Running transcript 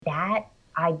That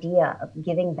idea of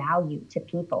giving value to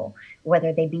people,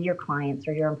 whether they be your clients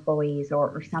or your employees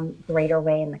or some greater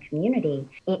way in the community,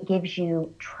 it gives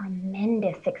you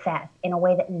tremendous success in a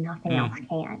way that nothing else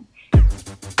can.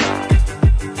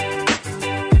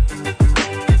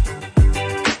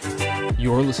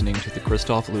 You're listening to the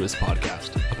Christoph Lewis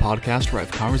Podcast, a podcast where I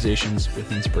have conversations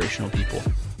with inspirational people.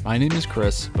 My name is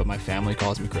Chris, but my family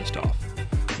calls me Christoph.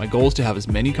 My goal is to have as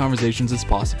many conversations as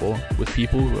possible with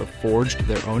people who have forged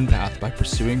their own path by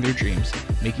pursuing their dreams,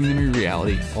 making them a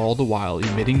reality, all the while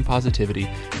emitting positivity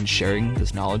and sharing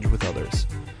this knowledge with others.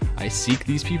 I seek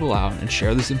these people out and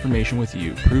share this information with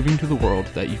you, proving to the world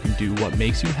that you can do what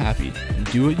makes you happy and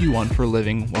do what you want for a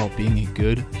living while being a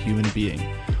good human being.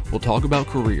 We'll talk about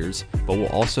careers, but we'll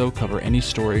also cover any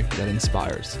story that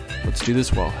inspires. Let's do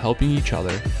this while helping each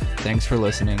other. Thanks for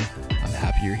listening. I'm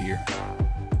happy you're here.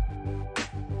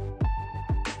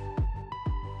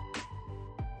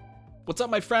 What's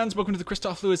up, my friends? Welcome to the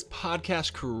Christoph Lewis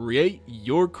Podcast, Create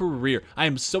Your Career. I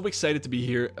am so excited to be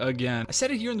here again. I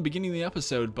said it here in the beginning of the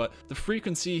episode, but the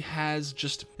frequency has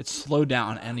it's slowed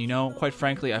down. And quite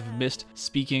frankly, I've missed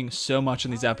speaking so much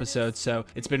in these episodes. So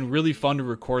it's been really fun to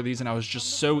record these, and I was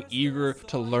just so eager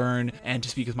to learn and to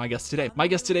speak with my guest today. My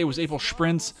guest today was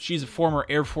Shprintz. She's a former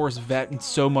Air Force vet and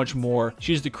so much more.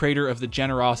 She's the creator of the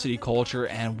generosity culture,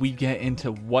 and we get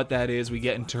into what that is. We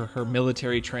get into her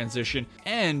military transition,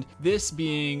 and this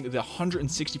being the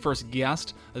 161st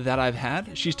guest that I've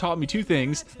had, she's taught me two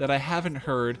things that I haven't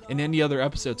heard in any other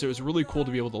episode. So it was really cool to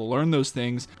be able to learn those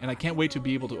things, and I can't wait to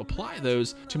be able to apply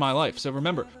those to my life. So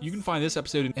remember, you can find this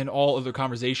episode and all other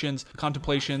conversations,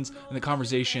 contemplations, and the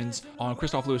conversations on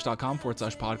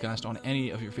christophlewis.com/podcast on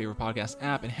any of your favorite podcast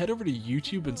app, and head over to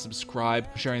YouTube and subscribe.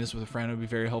 Sharing this with a friend would be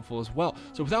very helpful as well.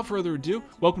 So without further ado,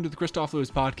 welcome to the Christoph Lewis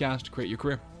Podcast, Create Your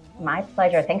Career. My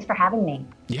pleasure. Thanks for having me.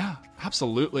 Yeah,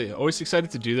 absolutely. Always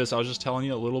excited to do this. I was just telling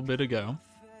you a little bit ago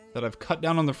that I've cut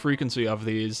down on the frequency of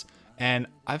these, and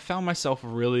I've found myself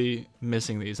really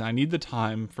missing these. I need the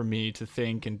time for me to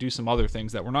think and do some other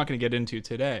things that we're not going to get into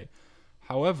today.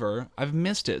 However, I've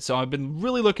missed it. So I've been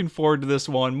really looking forward to this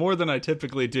one more than I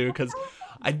typically do because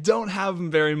I don't have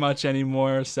them very much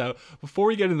anymore. So before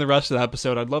we get into the rest of the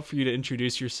episode, I'd love for you to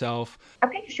introduce yourself.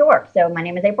 Okay, sure. So my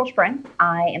name is Shprintz.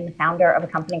 I am the founder of a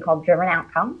company called Driven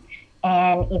Outcomes.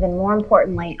 And even more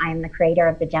importantly, I am the creator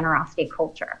of the generosity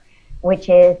culture, which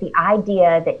is the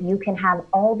idea that you can have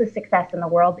all the success in the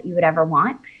world that you would ever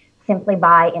want simply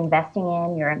by investing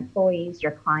in your employees,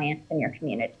 your clients, and your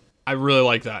community. I really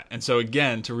like that. And so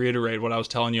again, to reiterate what I was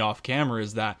telling you off camera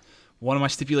is that one of my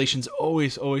stipulations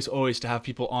always to have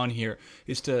people on here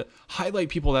is to highlight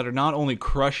people that are not only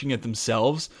crushing it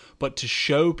themselves, but to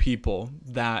show people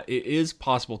that it is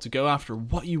possible to go after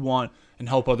what you want and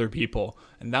help other people.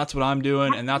 And that's what I'm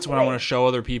doing. And that's what I want to show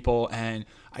other people. And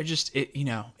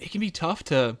it can be tough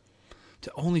to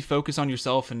only focus on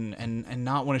yourself and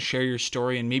not want to share your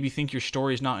story and maybe think your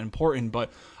story is not important.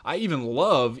 But I even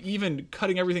love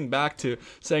cutting everything back to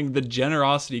saying the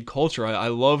generosity culture. I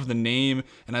love the name,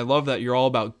 and I love that you're all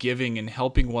about giving and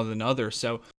helping one another.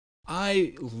 So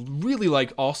I really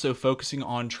like also focusing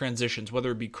on transitions,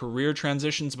 whether it be career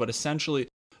transitions, but essentially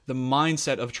the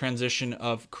mindset of transition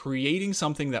of creating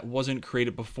something that wasn't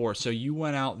created before. So you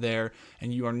went out there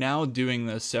and you are now doing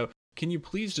this. So can you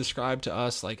please describe to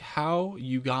us how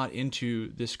you got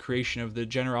into this creation of the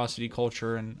generosity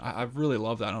culture? And I really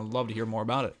love that, and I'd love to hear more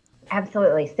about it.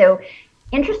 Absolutely. So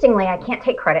interestingly, I can't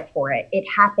take credit for it. It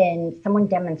happened, someone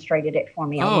demonstrated it for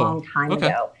me a long time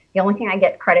ago. The only thing I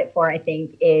get credit for, I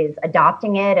think, is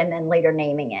adopting it and then later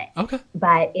naming it. Okay.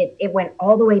 But it went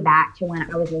all the way back to when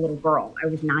I was a little girl. I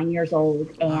was 9 years old,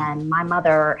 and my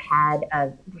mother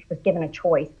was given a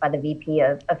choice by the VP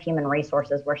of Human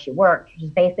Resources where she worked, which is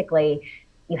basically,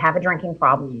 you have a drinking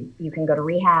problem, you can go to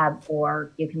rehab,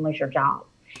 or you can lose your job.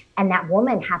 And that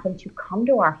woman happened to come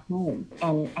to our home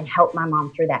and help my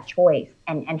mom through that choice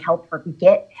and help her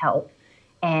get help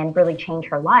and really change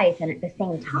her life. And at the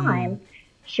same time,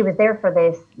 she was there for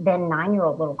this then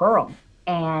 9-year-old little girl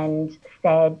and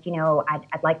said,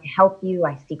 I'd like to help you.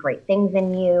 I see great things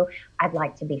in you. I'd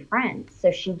like to be friends. So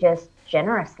she just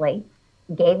generously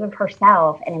gave of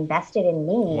herself and invested in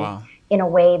me in a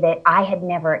way that I had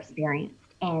never experienced.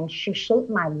 And she shaped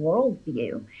my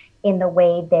worldview in the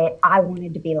way that I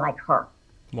wanted to be like her.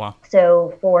 Wow.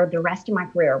 So for the rest of my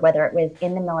career, whether it was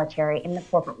in the military, in the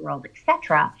corporate world,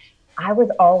 etc., I was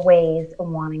always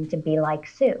wanting to be like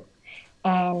Sue.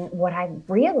 And what I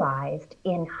realized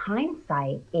in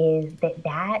hindsight is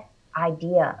that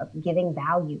idea of giving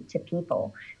value to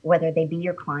people, whether they be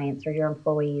your clients or your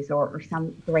employees or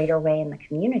some greater way in the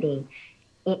community,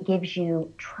 it gives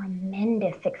you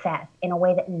tremendous success in a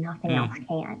way that nothing else Mm.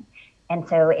 can. And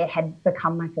so it had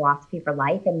become my philosophy for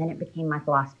life, and then it became my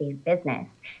philosophy in business.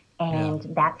 Yeah.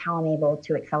 And that's how I'm able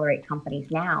to accelerate companies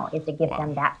now, is to give Wow.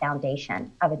 them that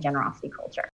foundation of a generosity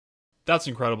culture. That's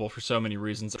incredible for so many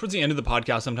reasons. Towards the end of the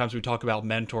podcast, sometimes we talk about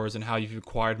mentors and how you've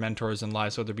acquired mentors in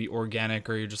life, whether it be organic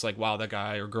or you're just like, wow, that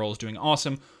guy or girl is doing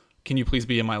awesome. Can you please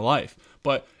be in my life?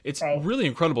 But it's Right. really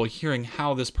incredible hearing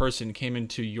how this person came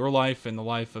into your life and the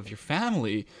life of your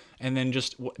family and then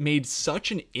just made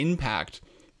such an impact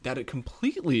that it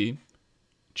completely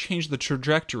changed the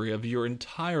trajectory of your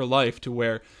entire life to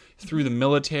where through the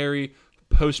military,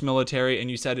 post-military, and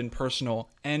you said in personal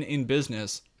and in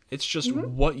business, it's just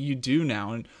Mm-hmm. what you do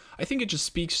now. And I think it just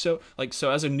speaks so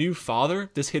as a new father,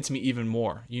 this hits me even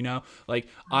more, like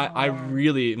Oh, I yeah.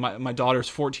 really, my daughter's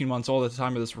 14 months old at the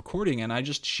time of this recording, and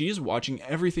she's watching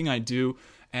everything I do.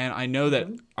 And I know that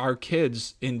Mm-hmm. our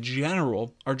kids in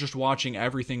general are just watching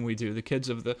everything we do, the kids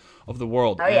of the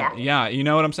world. Oh, And yeah. yeah, you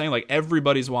know what I'm saying? Like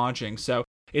everybody's watching. So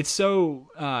it's so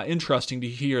interesting to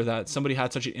hear that somebody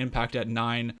had such an impact at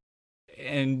 9,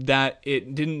 and that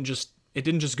it didn't just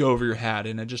go over your head,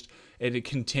 and it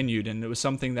continued, and it was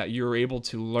something that you were able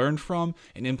to learn from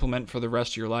and implement for the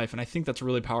rest of your life. And I think that's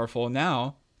really powerful. And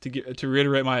now to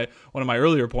reiterate one of my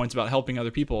earlier points about helping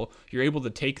other people, you're able to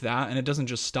take that, and it doesn't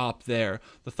just stop there.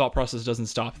 The thought process doesn't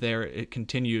stop there; it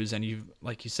continues, and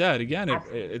like you said again,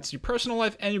 Absolutely. it's your personal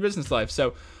life and your business life.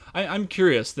 So I'm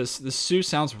curious. This Sue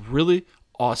sounds really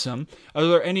awesome. Are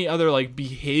there any other like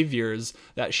behaviors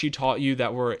that she taught you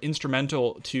that were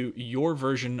instrumental to your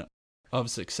version of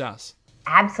success?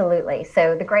 Absolutely.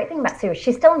 So the great thing about Sue is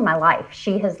she's still in my life.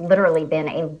 She has literally been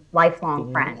a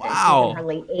lifelong friend, and she's in her Wow.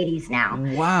 late 80s now.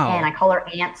 And I Wow. call her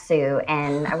Aunt Sue.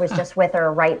 And I was just with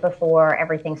her right before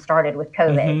everything started with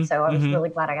COVID. Mm-hmm. So I was Mm-hmm. really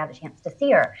glad I got a chance to see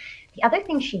her. The other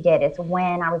thing she did is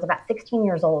when I was about 16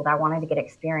 years old, I wanted to get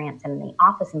experience in the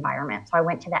office environment. So I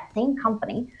went to that same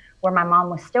company where my mom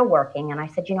was still working. And I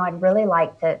said, I'd really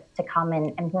like to come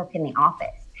and work in the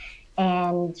office.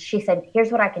 And she said,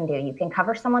 here's what I can do. You can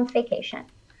cover someone's vacation.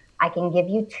 I can give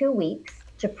you 2 weeks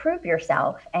to prove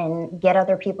yourself and get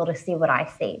other people to see what I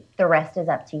see. The rest is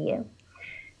up to you.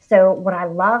 So, what I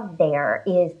love there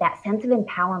is that sense of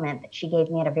empowerment that she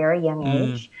gave me at a very young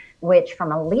Mm. age, which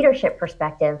from a leadership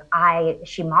perspective,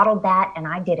 she modeled that and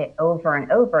I did it over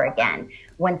and over again.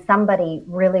 When somebody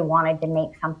really wanted to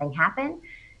make something happen,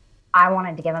 I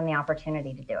wanted to give them the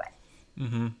opportunity to do it.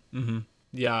 Mm-hmm. Mm-hmm.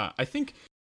 Yeah, I think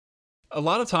a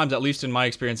lot of times, at least in my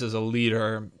experience as a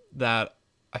leader, that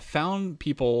I found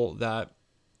people that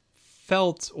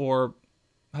felt or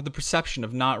had the perception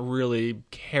of not really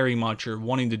caring much or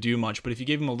wanting to do much, but if you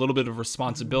gave them a little bit of Mhm.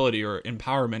 responsibility or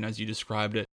empowerment, as you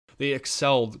described it, they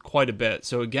excelled quite a bit.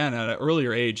 So again, at an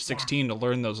earlier age, Yeah. 16, to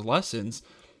learn those lessons,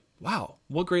 wow,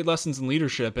 what great lessons in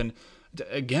leadership. And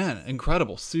again,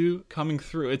 incredible. Sue coming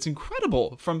through. It's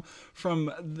incredible from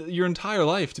your entire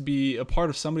life to be a part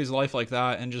of somebody's life like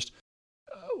that. And just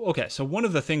okay, so one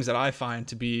of the things that I find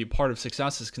to be part of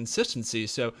success is consistency.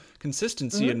 So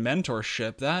consistency Mhm. and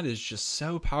mentorship, that is just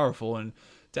so powerful and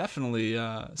definitely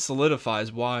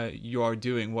solidifies why you are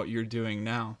doing what you're doing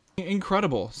now.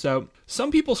 Incredible. So some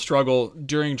people struggle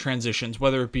during transitions,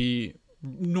 whether it be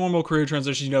normal career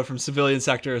transitions, from civilian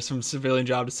sectors, from civilian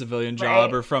job to civilian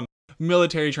job, Right. or from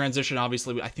military transition.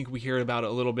 Obviously, I think we hear about it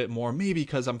a little bit more, maybe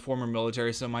because I'm former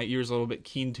military, so my ear's a little bit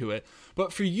keen to it.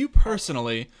 But for you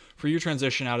personally, for your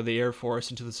transition out of the Air Force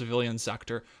into the civilian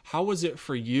sector, how was it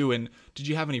for you? And did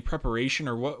you have any preparation,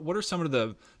 or what are some of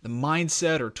the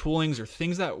mindset or toolings or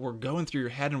things that were going through your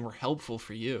head and were helpful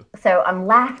for you? So I'm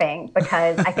laughing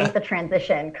because I think the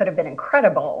transition could have been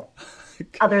incredible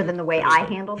other than the way Could have I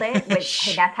been. handled it, which,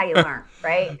 hey, that's how you learn,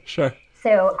 right? Sure.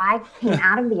 So I came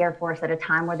out of the Air Force at a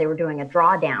time where they were doing a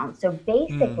drawdown. So Mm.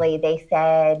 basically, they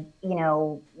said,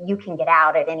 you can get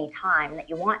out at any time that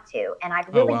you want to. And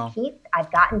Oh wow.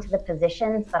 I'd gotten to the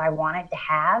positions that I wanted to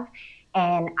have,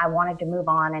 and I wanted to move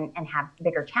on and have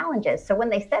bigger challenges. So when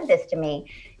they said this to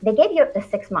me, they gave you up to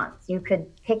 6 months. You could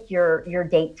pick your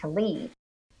date to leave.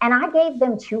 And I gave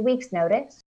them 2 weeks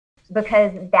notice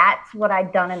because that's what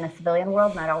I'd done in the civilian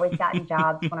world. And I'd always gotten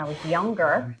jobs when I was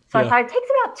younger. So I Yeah. thought it takes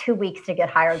about 2 weeks to get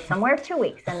hired somewhere, 2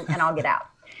 weeks, and I'll get out.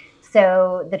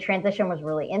 So the transition was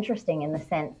really interesting in the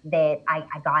sense that I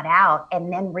got out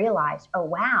and then realized, oh,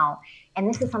 wow. And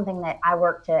this is something that I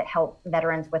work to help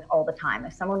veterans with all the time.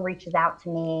 If someone reaches out to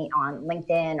me on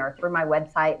LinkedIn or through my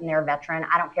website and they're a veteran,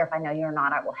 I don't care if I know you or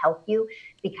not, I will help you,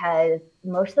 because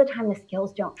most of the time the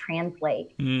skills don't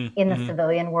translate Mm. in the Mm.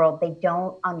 civilian world. They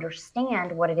don't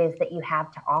understand what it is that you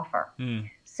have to offer. Mm.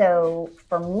 So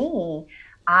for me,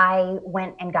 I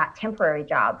went and got temporary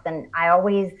jobs. And I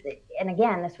always, and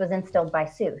again, this was instilled by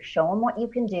Sue, show them what you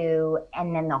can do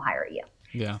and then they'll hire you.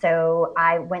 Yeah. So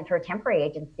I went through a temporary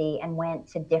agency and went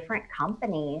to different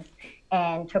companies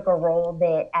and took a role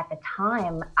that at the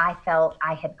time I felt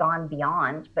I had gone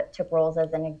beyond, but took roles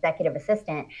as an executive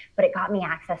assistant, but it got me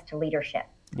access to leadership.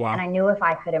 Wow. And I knew if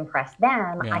I could impress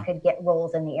them, Yeah. I could get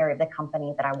roles in the area of the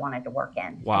company that I wanted to work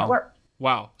in. Wow. And it worked.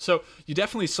 Wow. So you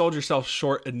definitely sold yourself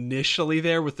short initially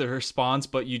there with the response,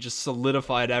 but you just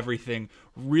solidified everything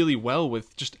really well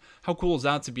with just how cool is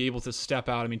that to be able to step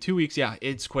out? I mean, 2 weeks, yeah,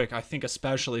 it's quick. I think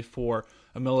especially for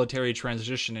a military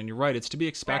transition. And you're right, it's to be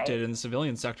expected Right. in the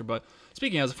civilian sector. But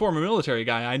speaking as a former military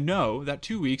guy, I know that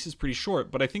 2 weeks is pretty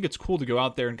short, but I think it's cool to go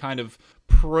out there and kind of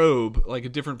probe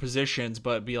like different positions,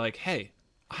 but be like, hey,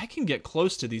 I can get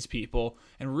close to these people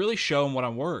and really show them what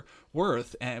I'm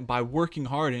worth and by working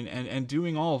hard and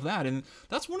doing all of that. And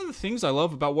that's one of the things I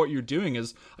love about what you're doing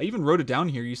is I even wrote it down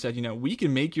here. You said, we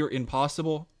can make your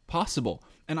impossible possible.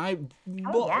 And I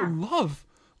love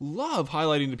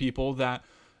highlighting to people that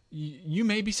you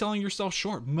may be selling yourself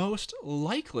short, most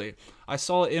likely. I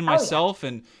saw it in myself,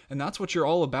 and that's what you're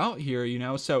all about here,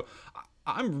 So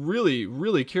I'm really,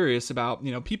 really curious about,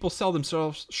 people sell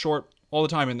themselves short all the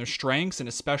time in their strengths, and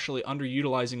especially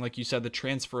underutilizing, like you said, the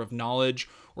transfer of knowledge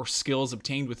or skills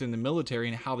obtained within the military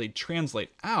and how they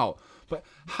translate out. But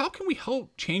how can we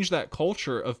help change that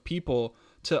culture of people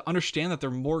to understand that they're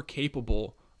more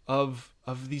capable of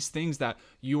these things that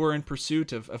you are in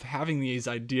pursuit of having these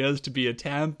ideas to be a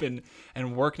temp and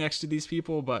work next to these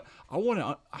people? But I want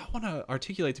to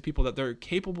articulate to people that they're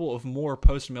capable of more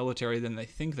post-military than they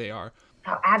think they are.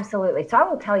 Oh, absolutely. So I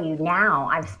will tell you now,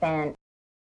 I've spent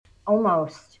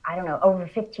almost, I don't know, over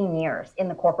 15 years in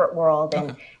the corporate world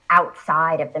and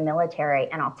outside of the military.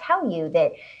 And I'll tell you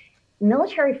that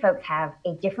military folks have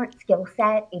a different skill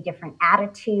set, a different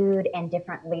attitude, and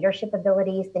different leadership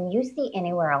abilities than you see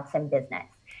anywhere else in business.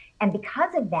 And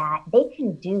because of that, they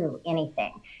can do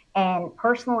anything. And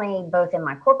personally, both in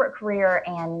my corporate career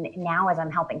and now as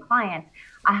I'm helping clients,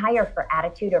 I hire for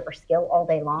attitude over skill all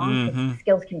day long because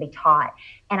skills can be taught.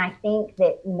 And I think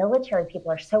that military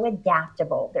people are so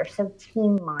adaptable, they're so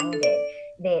team-minded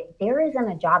that there isn't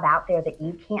a job out there that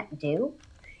you can't do.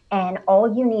 And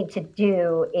all you need to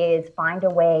do is find a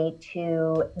way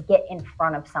to get in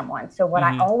front of someone. So what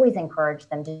I always encourage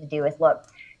them to do is, look,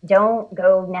 don't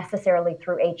go necessarily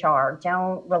through HR.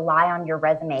 Don't rely on your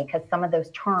resume because some of those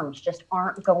terms just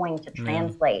aren't going to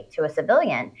translate to a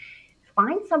civilian.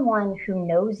 Find someone who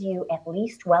knows you at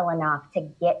least well enough to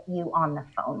get you on the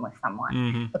phone with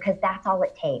someone because that's all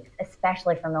it takes,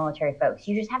 especially for military folks.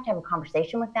 You just have to have a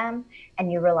conversation with them and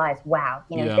you realize, wow,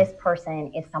 this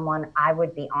person is someone I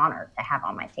would be honored to have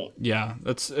on my team. Yeah,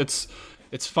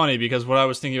 it's funny because what I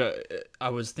was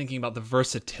thinking about the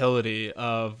versatility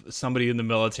of somebody in the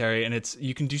military, and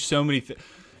you can do so many things.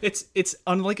 It's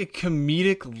on like a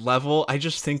comedic level. I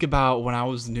just think about when I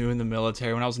was new in the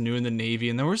military, when I was new in the Navy,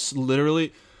 and there was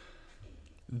literally,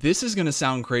 this is going to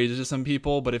sound crazy to some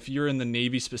people, but if you're in the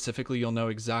Navy specifically, you'll know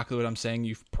exactly what I'm saying.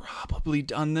 You've probably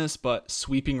done this, but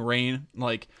sweeping rain,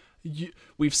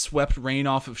 we've swept rain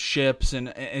off of ships, and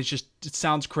it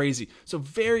sounds crazy. So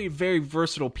very, very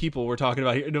versatile people we're talking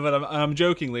about here. But I'm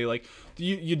jokingly, like,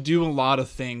 you do a lot of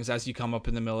things as you come up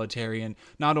in the military, and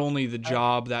not only the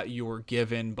job that you were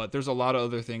given, but there's a lot of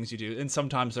other things you do, and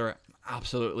sometimes they're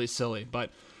absolutely silly.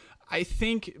 But I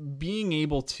think being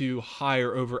able to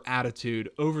hire over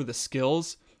attitude, over the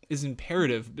skills, is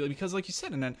imperative because, like you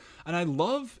said, and I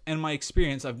love, and my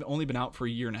experience, I've only been out for a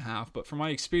year and a half, but from my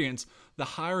experience, the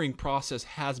hiring process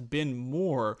has been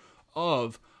more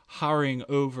of hiring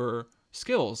over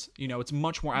skills. It's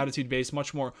much more attitude based,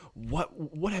 much more what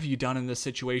have you done in this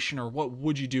situation, or what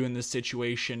would you do in this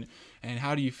situation, and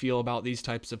how do you feel about these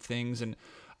types of things. And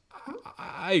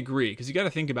I agree, because you got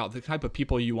to think about the type of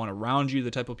people you want around you,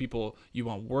 the type of people you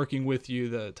want working with you,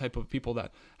 the type of people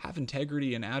that have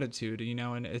integrity and attitude,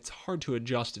 and it's hard to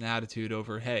adjust an attitude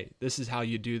over, hey, this is how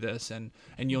you do this, and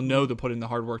you'll know to put in the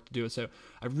hard work to do it. So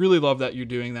I really love that you're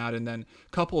doing that. And then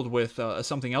coupled with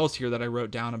something else here that I wrote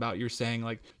down about, you're saying,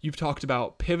 like, you've talked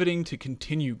about pivoting to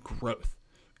continue growth.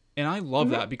 And I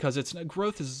love that because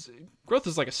growth is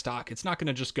like a stock. It's not going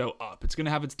to just go up. It's going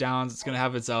to have its downs. It's going to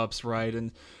have its ups, right?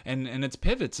 And its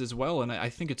pivots as well. And I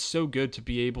think it's so good to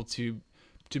be able to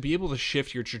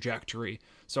shift your trajectory.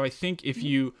 So I think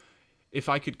if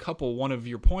I could couple one of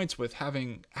your points with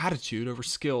having attitude over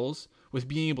skills, with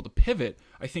being able to pivot,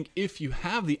 I think if you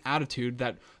have the attitude,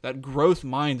 that growth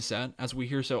mindset, as we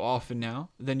hear so often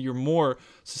now, then you're more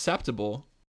susceptible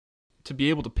to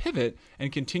be able to pivot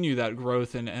and continue that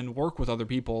growth and work with other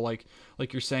people like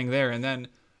you're saying there. And then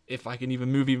if I can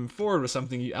even move even forward with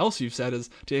something else you've said, is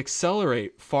to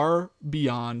accelerate far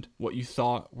beyond what you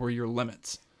thought were your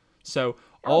limits. So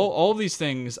all of these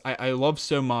things I love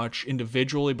so much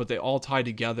individually, but they all tie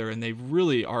together, and they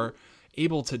really are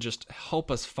able to just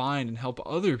help us find and help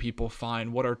other people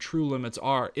find what our true limits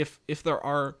are, if there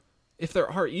are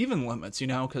even limits,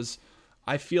 because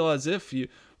I feel as if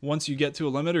once you get to a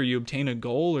limit, or you obtain a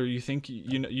goal, or you think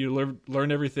you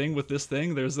learn everything with this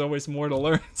thing, there's always more to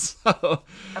learn. So, Oh,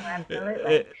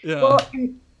 absolutely. yeah. Well,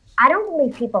 and I don't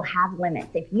believe people have limits.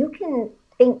 If you can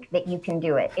think that you can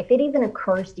do it, if it even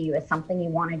occurs to you as something you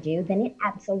want to do, then it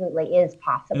absolutely is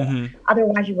possible. Mm-hmm.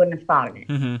 Otherwise, you wouldn't have thought of it.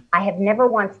 Mm-hmm. I have never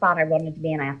once thought I wanted to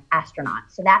be an astronaut.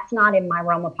 So that's not in my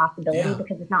realm of possibility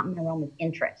because it's not in my realm of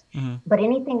interest. Mm-hmm. But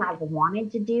anything I've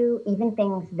wanted to do, even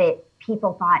things that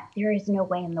people thought there is no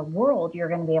way in the world you're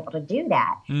going to be able to do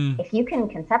that. If you can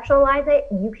conceptualize it,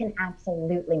 you can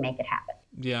absolutely make it happen.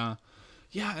 Yeah.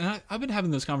 Yeah, and I've been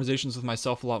having those conversations with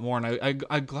myself a lot more, and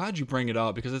I'm glad you bring it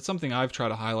up, because it's something I've tried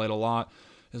to highlight a lot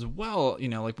as well,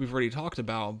 like we've already talked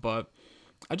about. But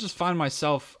I just find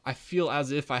myself, I feel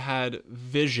as if I had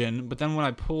vision, but then when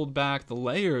I pulled back the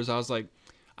layers, I was like,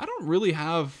 I don't really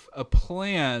have a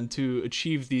plan to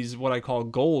achieve these, what I call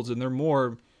goals, and they're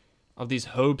more of these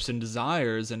hopes and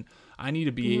desires, and I need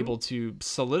to be able to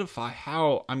solidify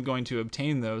how I'm going to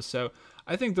obtain those. So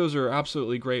I think those are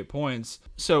absolutely great points.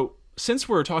 So since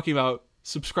we're talking about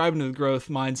subscribing to the growth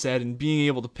mindset and being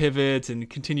able to pivot and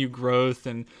continue growth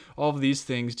and all of these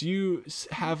things, do you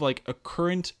have like a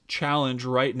current challenge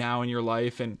right now in your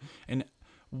life, and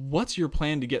what's your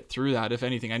plan to get through that, if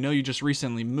anything? I know you just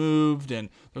recently moved and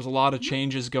there's a lot of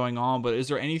changes going on, but is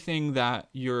there anything that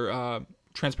you're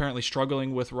transparently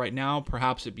struggling with right now?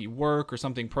 Perhaps it be work or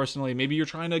something personally. Maybe you're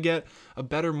trying to get a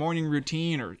better morning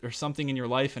routine or something in your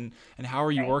life, and how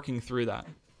are you working through that?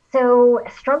 So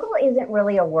struggle isn't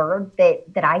really a word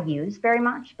that I use very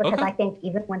much, because Okay. I think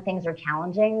even when things are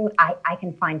challenging, I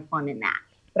can find fun in that.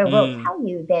 But I will tell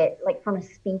you that, like, from a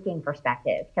speaking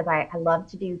perspective, because I love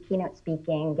to do keynote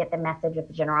speaking, get the message of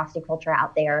the generosity culture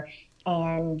out there,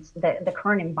 and the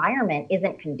current environment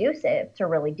isn't conducive to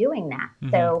really doing that.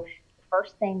 So the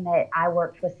first thing that I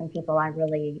worked with some people I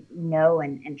really know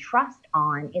and trust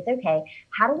on is, okay,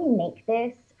 how do we make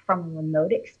this from a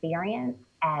remote experience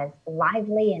as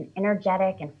lively and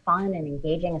energetic and fun and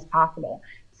engaging as possible?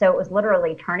 So it was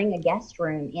literally turning a guest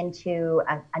room into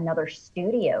another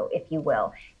studio, if you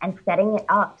will, and setting it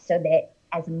up so that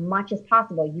as much as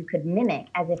possible you could mimic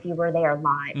as if you were there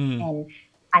live. And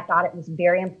I thought it was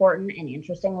very important. And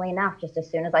interestingly enough, just as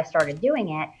soon as I started doing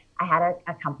it, I had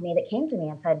a company that came to me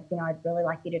and said, I'd really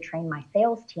like you to train my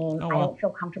sales team. Oh, I wow. don't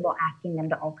feel comfortable asking them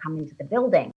to all come into the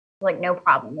building. I was like, no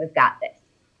problem, we've got this.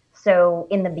 So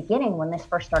in the beginning, when this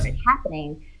first started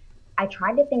happening, I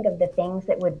tried to think of the things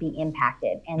that would be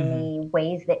impacted and the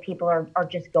ways that people are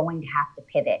just going to have to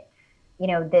pivot.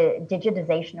 The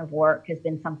digitization of work has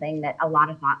been something that a lot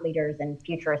of thought leaders and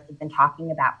futurists have been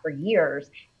talking about for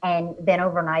years. And then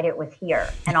overnight it was here.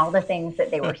 And all the things that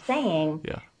they were saying,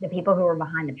 the people who were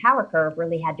behind the power curve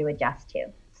really had to adjust to.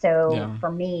 So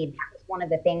for me, that was one of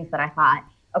the things that I thought,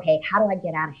 okay, how do I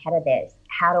get out ahead of this?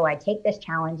 How do I take this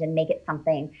challenge and make it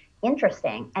something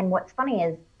interesting? And what's funny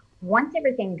is, once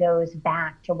everything goes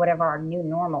back to whatever our new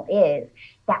normal is,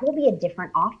 that will be a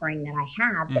different offering that I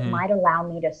have that might allow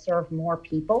me to serve more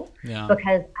people,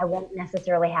 because I won't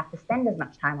necessarily have to spend as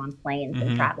much time on planes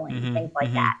and traveling and things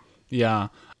like that. Yeah,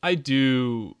 I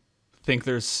do think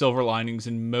there's silver linings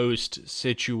in most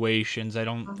situations. I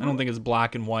don't think it's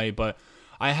black and white, but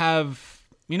I have,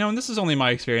 and this is only my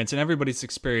experience, and everybody's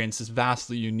experience is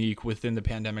vastly unique within the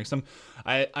pandemic.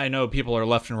 I know people are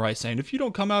left and right saying, if you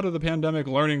don't come out of the pandemic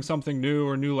learning something new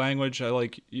or new language,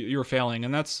 you're failing.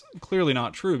 And that's clearly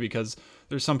not true, because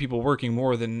there's some people working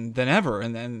more than ever,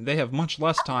 and they have much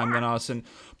less time than us.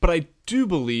 But I do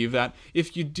believe that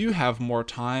if you do have more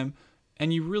time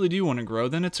and you really do want to grow,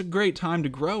 then it's a great time to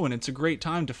grow, and it's a great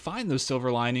time to find those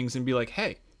silver linings and be like,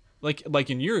 hey, like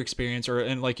in your experience,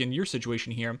 and like in your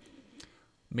situation here,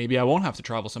 maybe I won't have to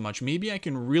travel so much. Maybe I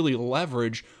can really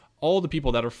leverage all the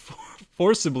people that are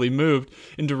forcibly moved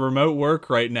into remote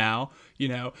work right now,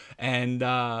 and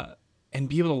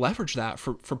be able to leverage that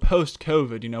for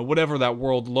post-COVID, whatever that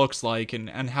world looks like, and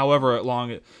however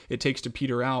long it takes to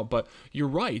peter out. But you're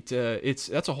right.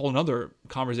 That's a whole nother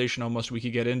conversation almost we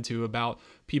could get into about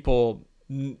people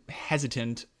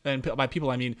hesitant, and by people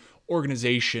I mean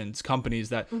organizations, companies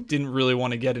that didn't really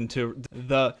want to get into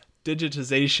the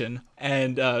digitization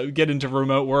and get into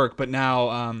remote work, but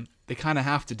now they kind of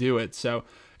have to do it. So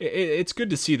it's good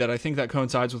to see that. I think that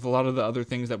coincides with a lot of the other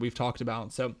things that we've talked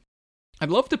about. So I'd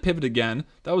love to pivot again.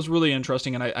 That was really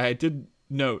interesting. And I did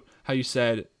note how you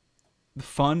said the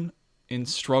fun in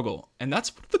struggle. And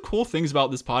that's one of the cool things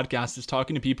about this podcast is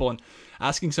talking to people and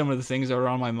asking some of the things that are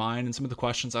on my mind and some of the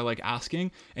questions I like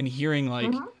asking and hearing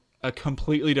like a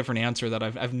completely different answer that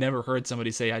I've never heard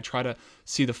somebody say. I try to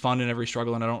see the fun in every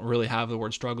struggle, and I don't really have the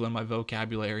word struggle in my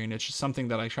vocabulary. And it's just something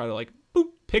that I try to like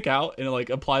pick out and like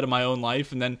apply to my own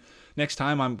life. And then next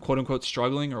time I'm quote unquote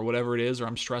struggling or whatever it is, or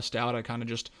I'm stressed out, I kind of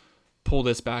just pull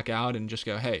this back out and just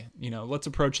go, hey, let's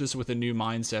approach this with a new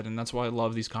mindset. And that's why I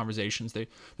love these conversations. They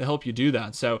help you do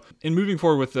that. So in moving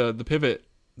forward with the pivot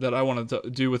that I wanted to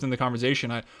do within the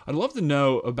conversation, I'd love to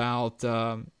know about,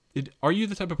 are you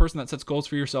the type of person that sets goals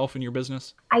for yourself in your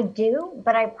business? I do,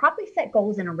 but I probably set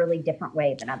goals in a really different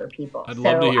way than other people. I'd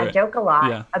love to hear I joke a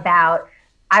lot about,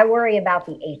 I worry about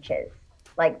the H's.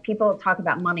 Like people talk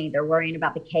about money, they're worrying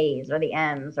about the K's or the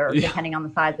M's or depending on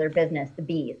the size of their business, the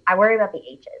B's. I worry about the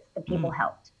H's, the people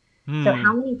helped. So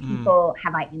how many people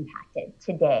have I impacted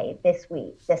today, this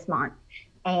week, this month?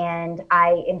 And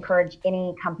I encourage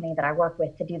any company that I work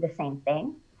with to do the same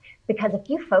thing. Because if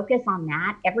you focus on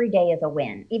that, every day is a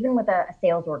win, even with a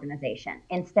sales organization.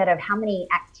 Instead of how many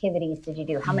activities did you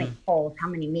do, how many calls, how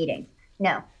many meetings?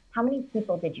 No, how many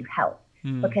people did you help?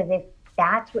 Because if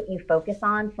that's what you focus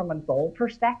on from a goal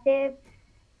perspective,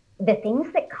 the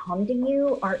things that come to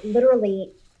you are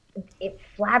literally, it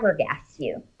flabbergasts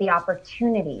you. The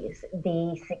opportunities,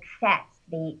 the success,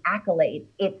 the accolades,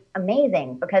 it's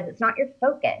amazing because it's not your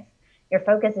focus. Your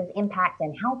focus is impact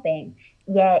and helping,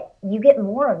 yet you get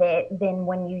more of it than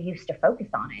when you used to focus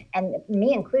on it. And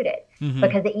me included,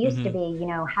 because it used to be,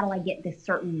 how do I get this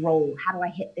certain role? How do I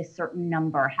hit this certain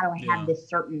number? How do I have this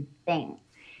certain thing?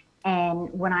 And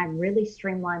when I really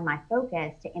streamlined my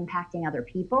focus to impacting other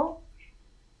people,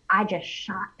 I just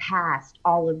shot past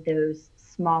all of those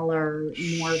smaller,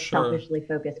 more selfishly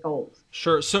focused goals.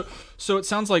 Sure. So it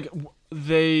sounds like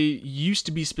they used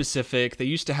to be specific. They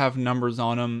used to have numbers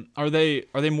on them. Are they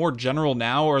more general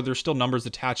now, or are there still numbers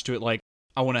attached to it? Like,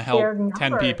 I want to help numbers,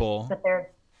 10 people. But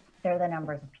they're the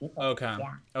numbers of people. Okay.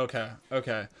 Yeah.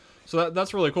 Okay. So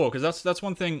that's really cool, because that's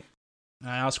one thing.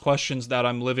 I ask questions that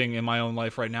I'm living in my own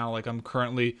life right now. Like, I'm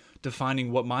currently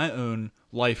defining what my own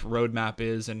life roadmap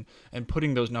is and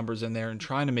putting those numbers in there and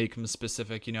trying to make them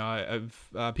specific.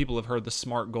 People have heard the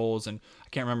SMART goals, and I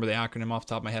can't remember the acronym off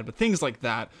the top of my head, but things like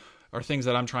that are things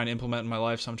that I'm trying to implement in my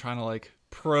life. So I'm trying to like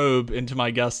probe into my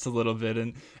guests a little bit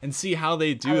and see how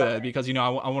they do that, because, I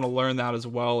want to learn that as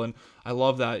well. And I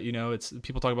love that, it's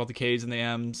people talk about the K's and the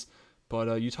M's,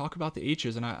 but you talk about the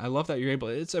H's, and I love that you're able.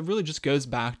 It really just goes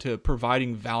back to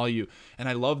providing value, and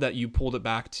I love that you pulled it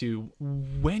back to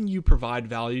when you provide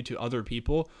value to other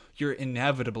people, you're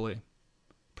inevitably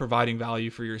providing value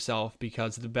for yourself,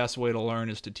 because the best way to learn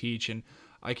is to teach, and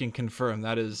I can confirm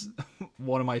that is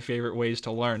one of my favorite ways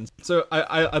to learn. So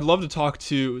I'd love to talk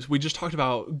to. We just talked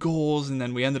about goals, and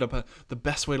then we ended up the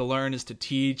best way to learn is to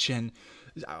teach, and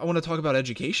I want to talk about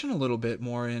education a little bit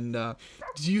more. And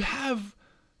do you have?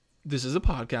 This is a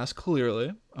podcast,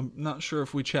 clearly. I'm not sure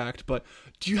if we checked, but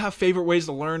do you have favorite ways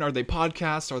to learn? Are they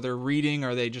podcasts? Are they reading?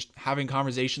 Are they just having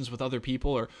conversations with other people?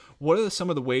 Or what are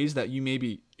some of the ways that you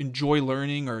maybe enjoy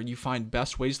learning, or you find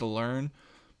best ways to learn?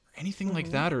 Anything like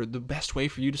that, or the best way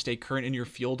for you to stay current in your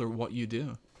field or what you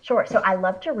do? Sure. So I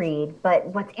love to read, but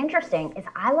what's interesting is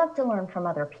I love to learn from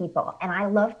other people, and I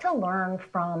love to learn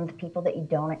from the people that you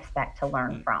don't expect to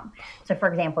learn from. So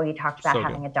for example, you talked about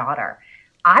having a daughter.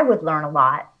 I would learn a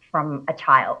lot from a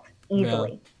child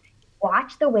easily.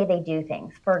 Watch the way they do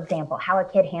things. For example, how a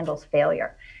kid handles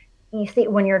failure. You see,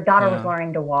 when your daughter was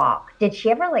learning to walk, did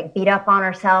she ever like beat up on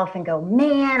herself and go,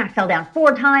 man, I fell down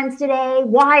 4 times today.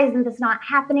 Why isn't this not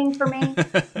happening for me?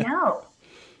 No,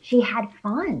 she had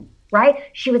fun, right?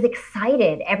 She was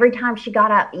excited every time she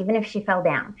got up, even if she fell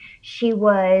down. She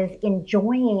was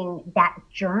enjoying that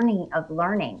journey of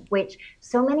learning, which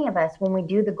so many of us, when we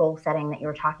do the goal setting that you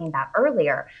were talking about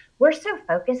earlier, we're so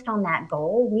focused on that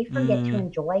goal, we forget to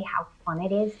enjoy how fun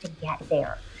it is to get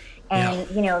there. And,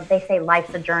 they say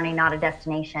life's a journey, not a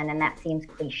destination. And that seems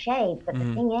cliche. But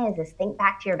the thing is think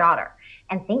back to your daughter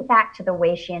and think back to the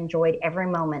way she enjoyed every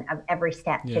moment of every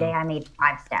step. Today I made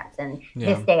 5 steps, and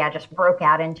this day I just broke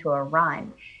out into a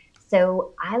run.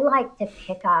 So I like to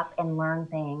pick up and learn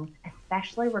things,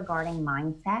 especially regarding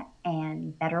mindset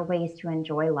and better ways to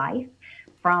enjoy life,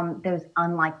 from those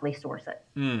unlikely sources.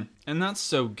 And that's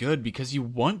so good, because you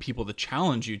want people to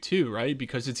challenge you too, right?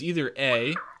 Because it's either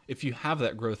if you have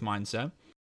that growth mindset,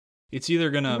 it's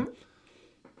either going to,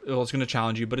 it's going to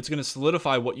challenge you, but it's going to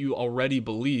solidify what you already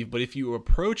believe. But if you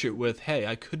approach it with, hey,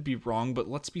 I could be wrong, but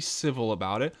let's be civil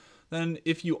about it, then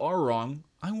if you are wrong,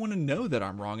 I want to know that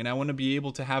I'm wrong, and I want to be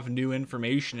able to have new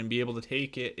information and be able to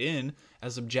take it in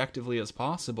as objectively as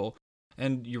possible.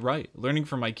 And you're right, learning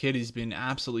from my kid has been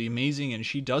absolutely amazing, and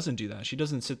she doesn't do that. She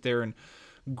doesn't sit there and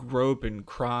grope and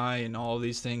cry and all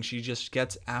these things. She just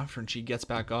gets after and she gets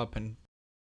back up, and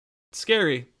it's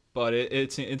scary, but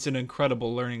it's an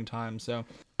incredible learning time. So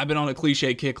I've been on a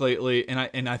cliche kick lately, and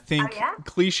I Oh think yeah.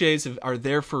 cliches are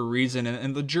there for a reason,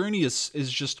 and the journey is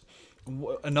just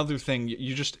another thing.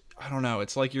 You just, I don't know,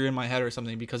 it's like you're in my head or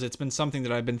something, because it's been something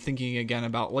that I've been thinking again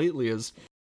about lately. Is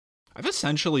I've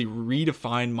essentially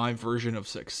redefined my version of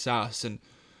success, and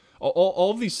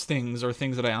all these things are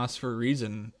things that I asked for a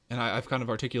reason, and I've kind of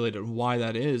articulated why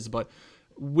that is. But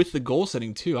with the goal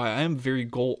setting too, I am very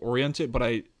goal oriented, but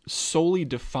I solely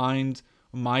defined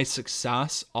my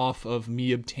success off of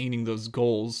me obtaining those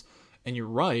goals. And you're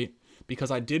right,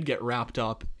 because I did get wrapped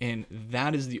up in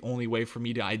that is the only way for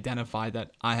me to identify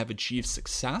that I have achieved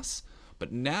success.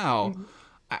 But now Mm-hmm.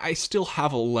 I still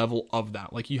have a level of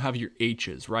that. Like, you have your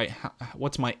H's, right?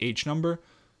 What's my H number?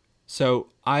 So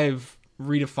I've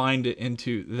redefined it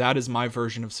into that is my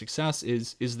version of success,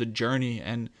 is the journey,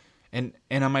 and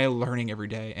am I learning every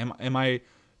day? Am I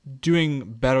doing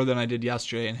better than I did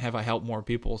yesterday, and have I helped more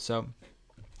people? So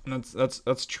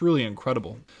that's truly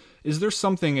incredible. Is there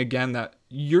something again that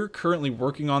you're currently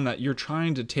working on, that you're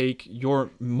trying to take your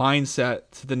mindset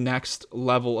to the next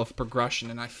level of progression?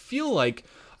 And I feel like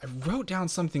I wrote down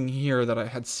something here that I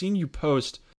had seen you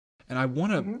post, and I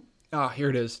want to. Mm-hmm. Here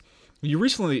it is. You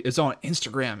recently is on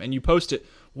Instagram, and you posted,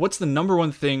 "What's the number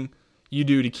one thing you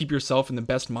do to keep yourself in the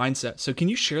best mindset?" So can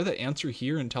you share the answer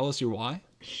here and tell us your why?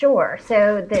 Sure.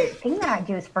 So the thing that I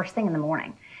do is first thing in the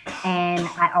morning. And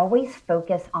I always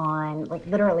focus on, like,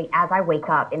 literally as I wake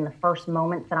up, in the first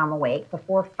moments that I'm awake,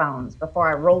 before phones, before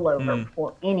I roll over, Mm,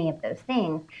 before any of those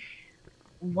things,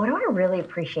 what do I really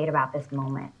appreciate about this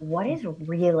moment? What is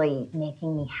really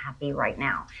making me happy right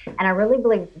now? And I really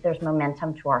believe that there's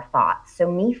momentum to our thoughts.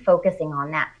 So, me focusing on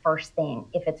that first thing,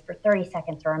 if it's for 30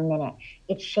 seconds or a minute,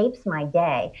 it shapes my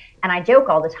day. And I joke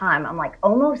all the time, I'm like,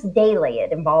 almost daily,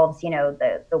 it involves,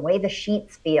 the way the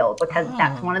sheets feel, because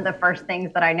that's oh, one of the first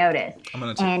things that I notice. And I'm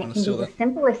it gonna can be steal the that.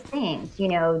 simplest things,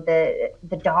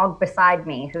 the dog beside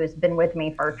me who's been with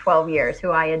me for 12 years, who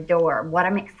I adore, what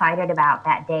I'm excited about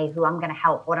that day, who I'm going to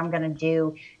help, what I'm going to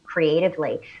do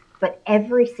creatively. But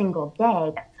every single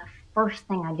day, that's the first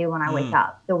thing I do when I wake Mm.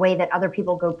 up. The way that other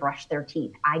people go brush their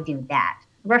teeth, I do that.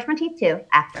 I brush my teeth too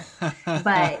after.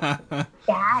 But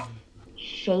that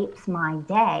shapes my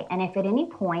day. And if at any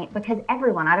point, because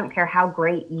everyone, I don't care how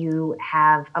great you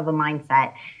have of a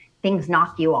mindset, things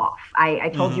knock you off. I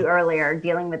told Hmm. you earlier,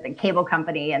 dealing with the cable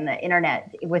company and the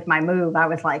internet with my move, I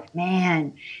was like,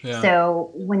 man. Yeah.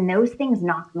 So when those things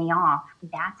knock me off,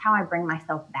 that's how I bring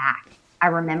myself back. I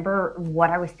remember what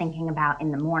I was thinking about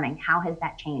in the morning. How has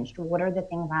that changed? What are the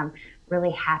things I'm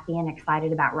really happy and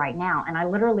excited about right now? And I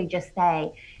literally just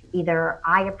say, either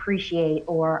I appreciate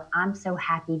or I'm so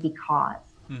happy because,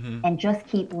 Hmm. and just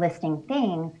keep listing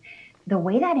things. The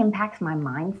way that impacts my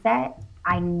mindset,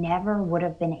 I never would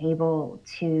have been able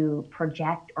to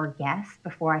project or guess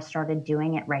before I started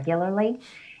doing it regularly.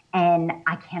 And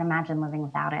I can't imagine living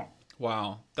without it.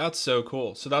 Wow, that's so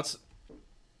cool. So that's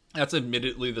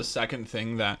admittedly the second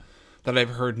thing that I've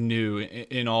heard new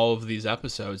in all of these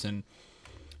episodes, and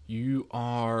you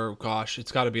are, gosh,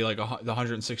 it's got to be like the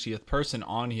 160th person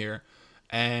on here,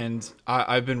 and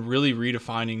I've been really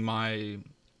redefining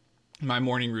my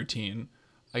morning routine.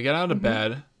 I get out of Mm-hmm.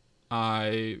 bed,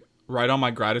 I write on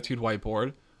my gratitude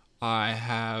whiteboard. I Love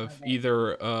have it.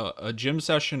 either a gym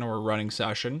session or a running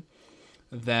session.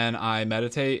 Then I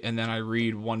meditate, and then I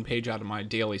read one page out of my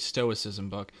daily stoicism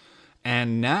book.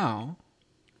 And now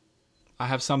I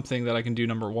have something that I can do,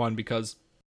 number one, because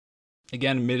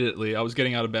again, admittedly, I was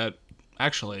getting out of bed.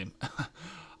 Actually,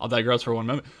 I'll digress for one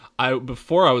moment.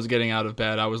 Before I was getting out of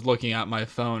bed, I was looking at my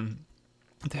phone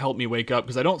to help me wake up,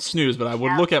 because I don't snooze, but I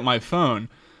would Yeah. look at my phone,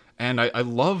 and I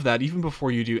love that even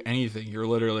before you do anything, you're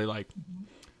literally like Mhm.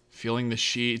 feeling the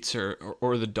sheets,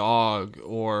 or the dog,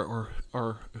 or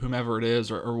whomever it is,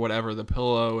 or whatever, the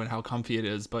pillow, and how comfy it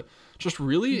is. But just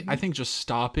really, I Mhm. think just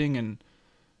stopping, and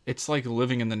it's like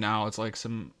living in the now. It's like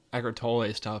some Eckhart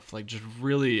Tolle stuff, like just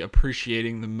really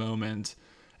appreciating the moment.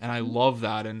 And I Mhm. love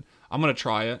that, and I'm gonna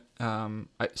try it.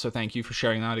 So thank you for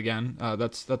sharing that again.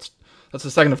 That's the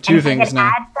second of And two if I could things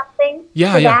now. add something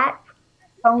Yeah, to yeah. that,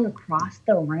 phone across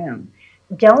the room.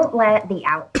 Don't let the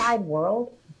outside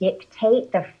world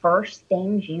dictate the first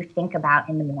things you think about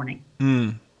in the morning.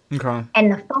 Mm, okay.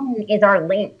 And the phone is our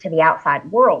link to the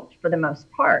outside world for the most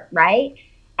part, right?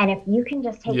 And if you can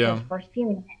just take those Yeah. first few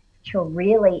minutes, to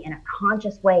really, in a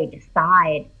conscious way,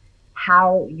 decide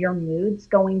how your mood's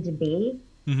going to be,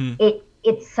 Hmm.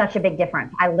 it's such a big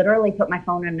difference. I literally put my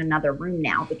phone in another room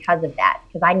now because of that,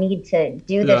 because I need to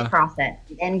do this Yeah. process,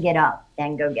 then get up,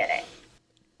 then go get it.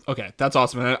 Okay, that's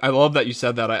awesome. And I love that you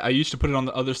said that. I used to put it on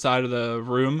the other side of the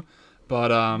room, but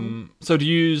Mhm. so do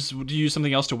you use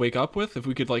something else to wake up with? If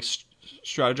we could like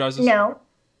strategize this. No,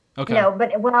 Okay. no,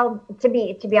 but well, to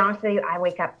be honest with you, I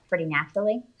wake up pretty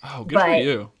naturally, Oh, good for but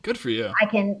you. Good for you. I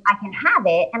can have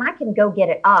it and I can go get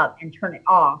it up and turn it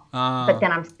off, but Uh,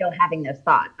 then I'm still having those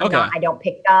thoughts. okay. I don't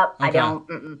pick it up. I Okay. don't.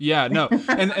 Mm-mm. Yeah, no.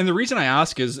 And the reason I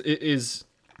ask is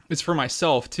it's for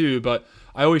myself too, but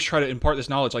I always try to impart this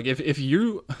knowledge. Like if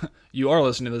you you are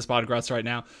listening to this podcast right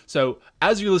now. So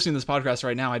as you're listening to this podcast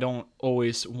right now, I don't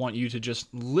always want you to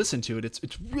just listen to it.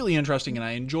 It's really interesting and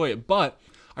I enjoy it, but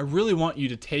I really want you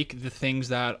to take the things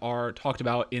that are talked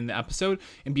about in the episode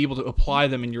and be able to apply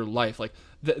them in your life. Like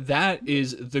that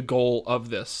is the goal of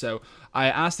this. So I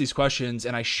ask these questions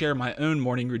and I share my own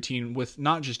morning routine with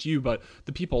not just you, but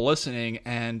the people listening.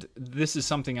 And this is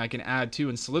something I can add to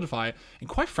and solidify. And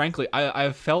quite frankly,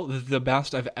 I've felt the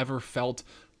best I've ever felt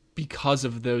because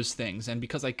of those things and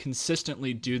because I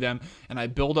consistently do them and I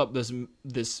build up this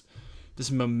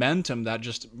momentum that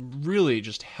just really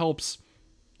just helps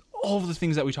all of the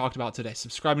things that we talked about today,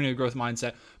 subscribing to a growth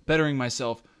mindset, bettering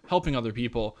myself, helping other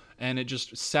people, and it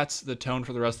just sets the tone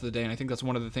for the rest of the day. And I think that's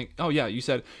one of the things. Oh yeah, you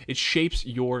said it shapes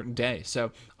your day.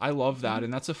 So I love that,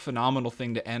 and that's a phenomenal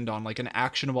thing to end on, like an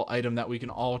actionable item that we can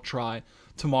all try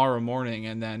tomorrow morning.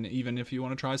 And then even if you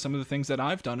want to try some of the things that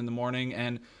I've done in the morning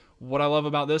and what I love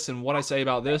about this and what I say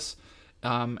about this,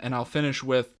 and I'll finish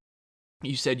with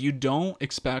you said you don't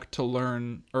expect to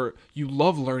learn or you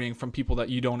love learning from people that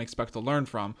you don't expect to learn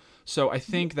from. So I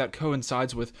think that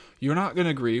coincides with you're not going to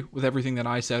agree with everything that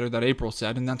I said or that April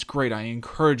said, and that's great. I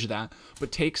encourage that.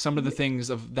 But take some of the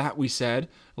things of that we said,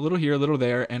 a little here, a little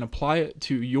there, and apply it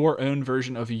to your own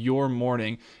version of your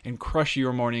morning and crush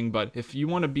your morning. But if you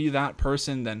want to be that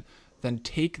person, then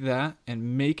take that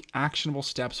and make actionable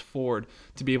steps forward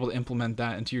to be able to implement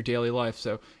that into your daily life.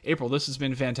 So, April, this has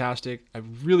been fantastic. I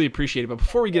really appreciate it. But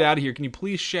before we get out of here, can you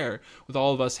please share with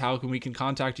all of us how we can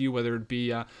contact you, whether it be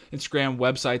Instagram,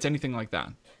 websites, anything like that?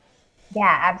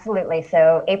 Yeah, absolutely.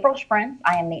 So, April Shprintz,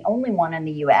 I am the only one in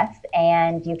the US,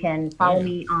 and you can There follow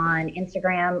you go. me on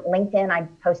Instagram, LinkedIn. I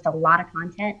post a lot of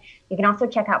content. You can also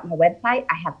check out my website.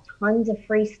 I have tons of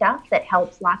free stuff that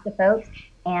helps lots of folks,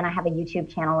 and I have a YouTube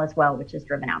channel as well, which is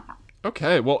Driven Outcomes.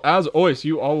 Okay, well, as always,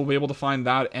 you all will be able to find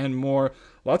that and more.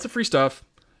 Lots of free stuff.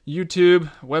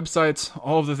 YouTube, websites,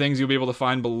 all of the things you'll be able to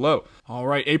find below. All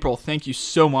right, April, thank you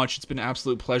so much. It's been an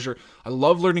absolute pleasure. I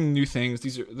love learning new things.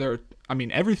 I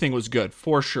mean, everything was good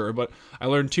for sure, but I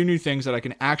learned two new things that I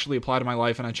can actually apply to my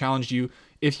life, and I challenged you,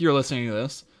 if you're listening to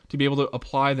this, to be able to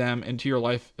apply them into your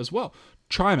life as well.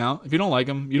 Try them out. If you don't like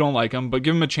them, you don't like them, but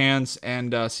give them a chance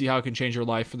and see how it can change your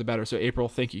life for the better. So, April,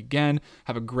 thank you again.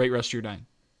 Have a great rest of your day.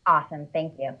 Awesome.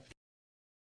 Thank you.